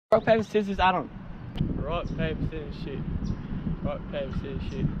Rock, paper, scissors, add-on. Rock, paper, scissors, shoot. Rock, paper, scissors,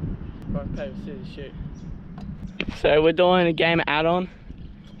 shoot. Rock, paper, scissors, shoot. So we're doing a game of add-on.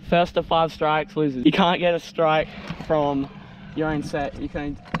 First to 5 strikes loses. You can't get a strike from your own set. You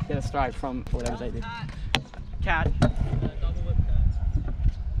can get a strike from whatever they do. Cat. Double whip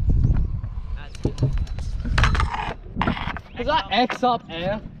cat. Was that X up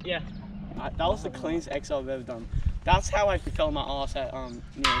air? Yeah. That was the cleanest X I've ever done. That's how I fell my ass at Neil.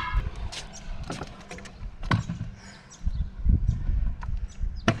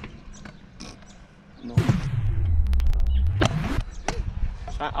 No.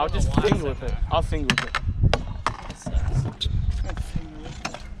 I'll just single with it. I'll single with it.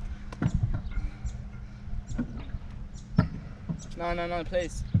 No,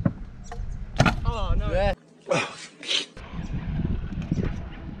 please. Oh, no. Yeah.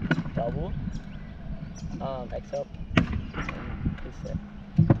 Double. X up. This set.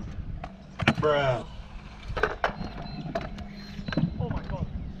 Bruh. Oh my god.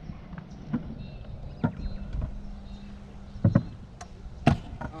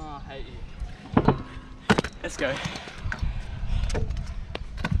 Oh, I hate you. Let's go.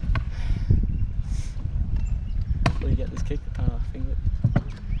 Will you get this kick? Finger.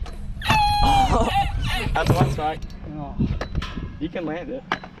 Oh, that's one strike. Oh. You can land it.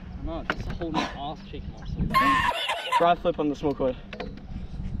 No, just a whole ass cheek muscle. Try flip on the small coin.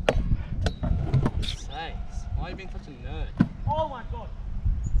 Sakes. Why are you being such a nerd? Oh my god.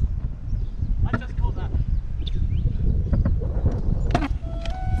 I just caught that.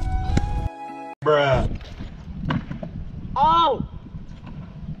 Bruh. Oh!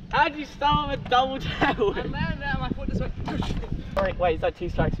 How'd you start with a double tail? I landed out, my foot just went. Wait, is that 2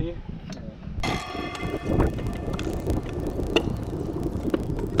 strikes for you?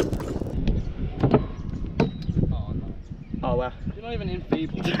 Oh no. Oh wow. You're not even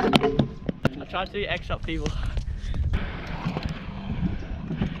enfeebled. I tried to do X up people.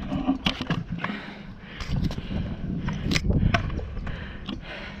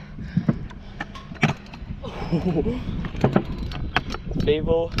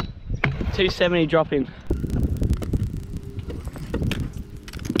 Feeble. 270 dropping.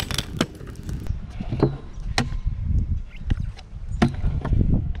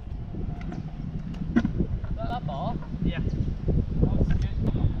 That bar? Yeah.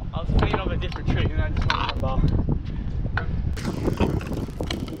 I was thinking of a different trick and I just went on the bar.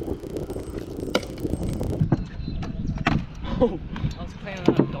 Oh, I was playing on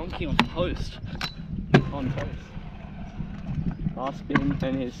a donkey on post. on toast. Last spin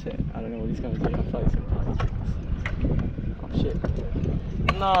and his set. I don't know what he's going to do. I feel like he's going to pass. Oh shit.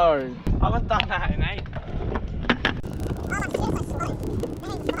 No! I haven't done that in 8.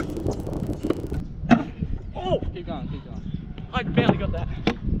 Oh! Keep going, keep going. I barely got that.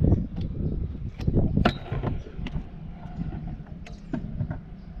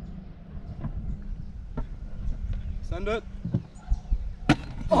 Send it.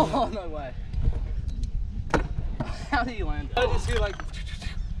 Oh, no way. How do you land it? I just see like.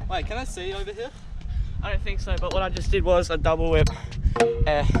 Wait, can I see over here? I don't think so, but what I just did was a double whip.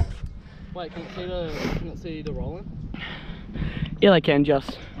 Wait, can it see the rolling? Yeah, they can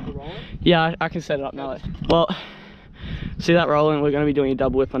just. The rolling? Yeah, I can set it up now. Well, see that rolling? We're going to be doing a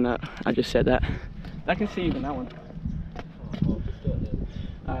double whip on that. I just said that. I can see even that one. Oh, just do it then.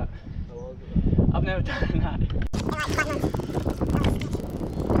 Alright. I've never done that.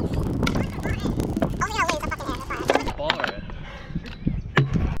 Borrow it.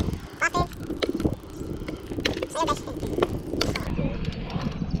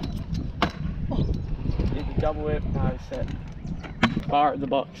 Did the double whip, now it's set. Bar at the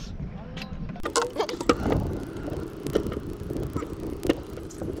box.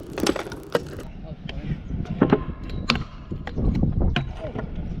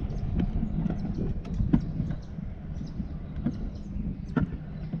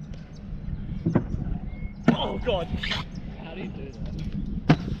 Oh god! How do you do that?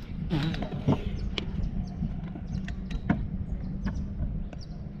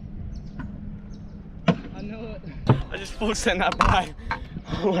 I know it. I just full sent that by.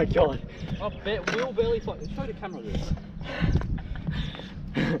 Oh my god. We'll barely fly. Show the camera this.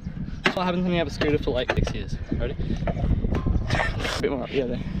 What happens when you have a scooter for like 6 years? Ready? A bit more up, yeah,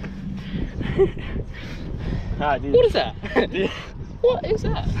 there. Alright, dude. What is that? Yeah. What is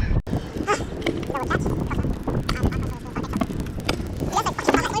that?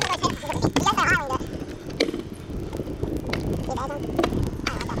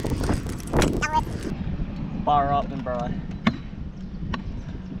 Bar up and bro.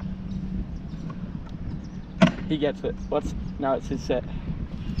 He gets it. No, it's his set.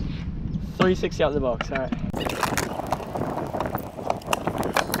 360 up the box, alright.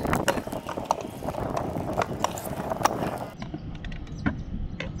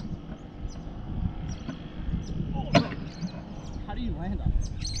 How do you land that?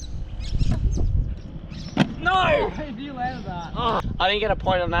 No! If you landed that. Oh, I didn't get a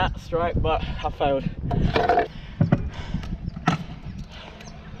point on that strike, but I failed.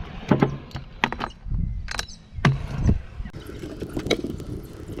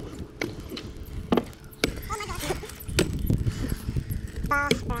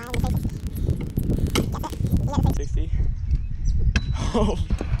 Oh.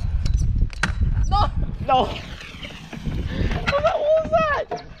 No! No! What was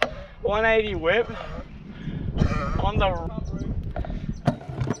that? 180 whip on the.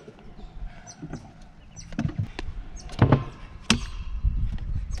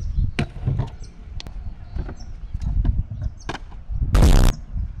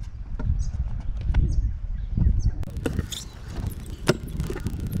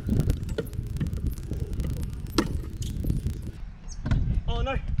 Oh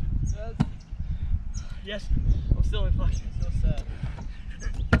no! Yes, I'm still in fuck. Still sad.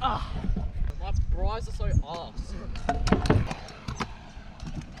 Ah! My bras are so arse.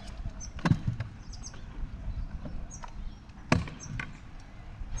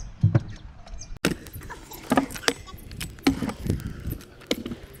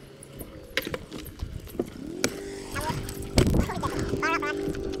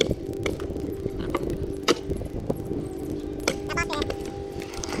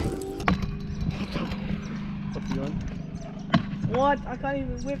 What? I can't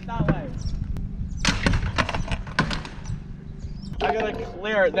even whip that way. I gotta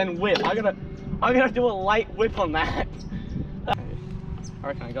clear it, then whip. I gotta do a light whip on that. I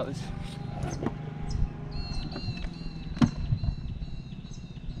reckon I got this.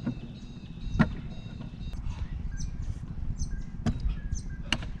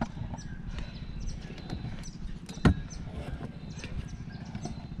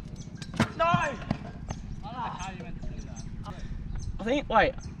 No! I don't know how you meant to do that. I think,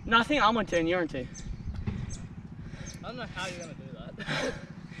 wait, no, I think I'm on 2 and you're on 2. I don't know how you're gonna do that.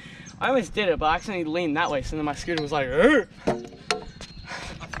 I almost did it, but I accidentally leaned that way, so then my scooter was like, "Arr!"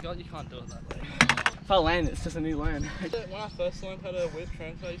 I forgot you can't do it that way. If I land, it's just a new land. When I first learned how to whip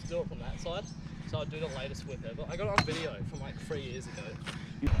transfer, I used to do it from that side. So I'd do the latest whip ever. I got it on video from like 3 years ago.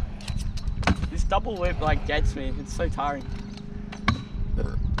 This double whip like gets me, it's so tiring.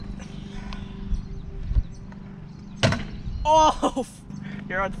 Oh!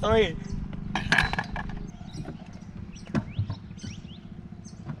 You're on 3.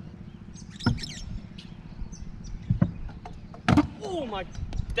 Oh my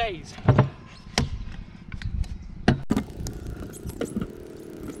days!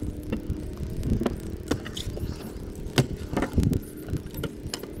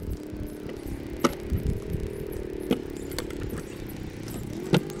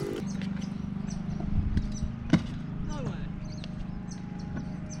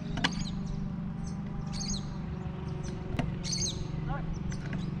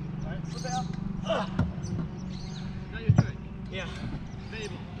 Yeah.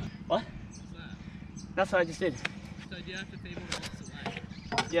 Feeble. What? What's that? That's what I just did. So do you have to feeble the opposite way?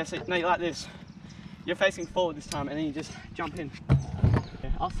 Yeah, so no, like this. You're facing forward this time and then you just jump in.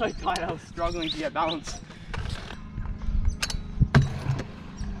 Yeah, I was so tired, I was struggling to get balance.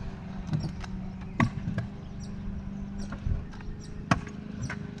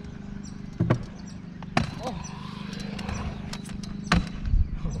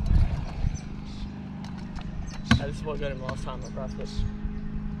 This is what got him last time, I practiced.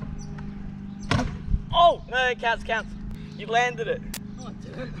 Oh! No, it counts, counts. You landed it. Oh, I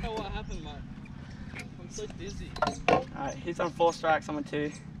didn't know what happened, mate. I'm so dizzy. Alright, he's on 4 strikes, I'm on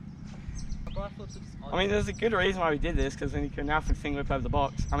 2. I mean, there's a good reason why we did this, because then you can now finger whip over the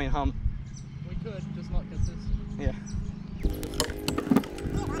box. I mean, hump. We could, just not consistent. Yeah.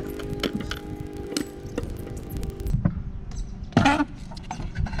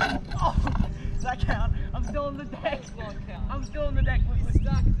 Oh, does that count? I'm still on the deck. Does not count. I'm still on the deck, We please.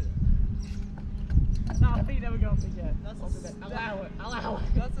 stacked it. No, feet never go up again. That's Off a the deck. stack. Allow it, allow it.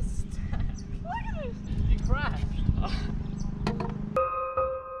 That's a stack. Look at this. You crashed.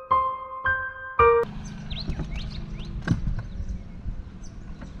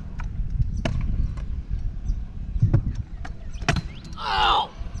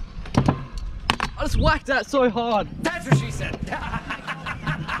 Oh! I just whacked that so hard. That's what she said.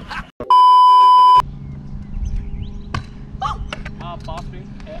 Pass me.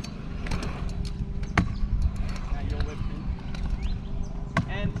 Yeah. Now you're whipping.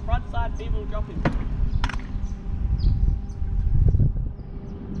 And front side have people dropping.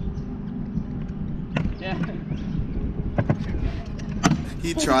 Yeah.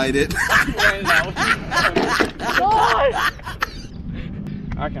 He tried it.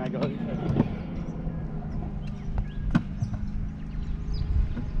 Okay, I got it.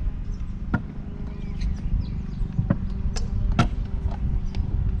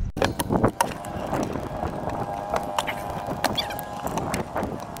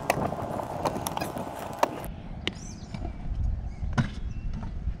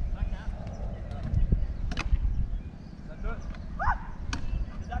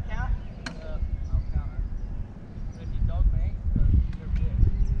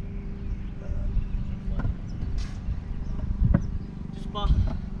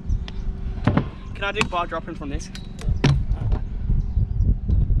 Can I do bar dropping from this?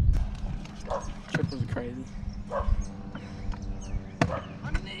 Triples are crazy.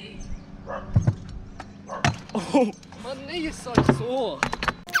 My knee. Oh! My knee is so sore.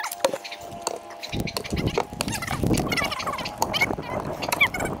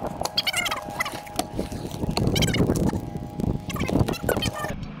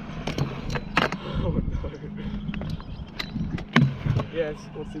 Oh no. Yes,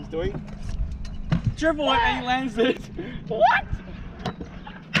 what's he doing? Triple it and he lands it. What?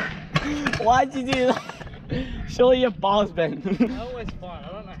 Why'd you do that? Surely your bar's bent. I always fine,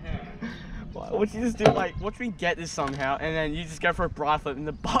 I don't know how. What you just do, like, watch me get this somehow, and then you just go for a bri flip and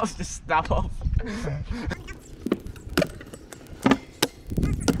the bars just snap off.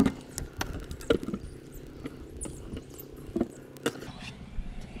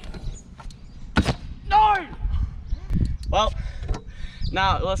 No! Well,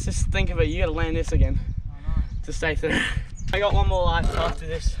 now let's just think of it. You gotta land this again to stay through. I got one more life after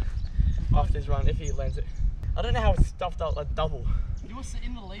this run, if he lands it. I don't know how it's stuffed up a double. You were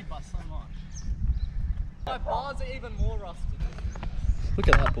in the lead by so much. My bars are even more rusted. Look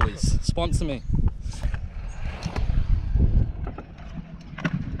at that, boys. Sponsor me.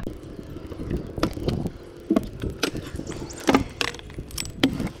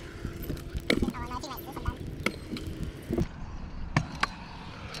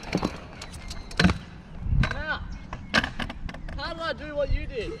 Now, how did I do what you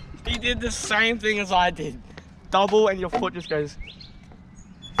did? He did the same thing as I did. Double and your foot just goes.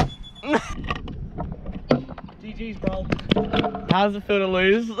 GG's, bro. How does it feel to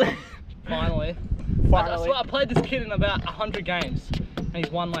lose? Finally. I swear I played this kid in about 100 games and he's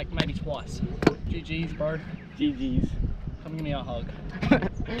won like maybe twice. GG's, bro. GG's. Come give me a hug. Give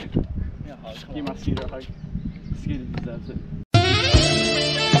me a hug. Come Give on. my Scooter a hug. Scooter deserves it.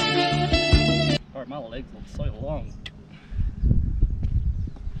 Bro, my legs look so long.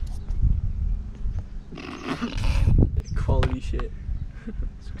 Quality shit.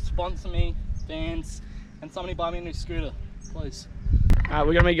 Sponsor me, fans, and somebody buy me a new scooter, please. Alright,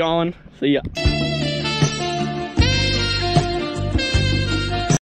 we're gonna be going. See ya.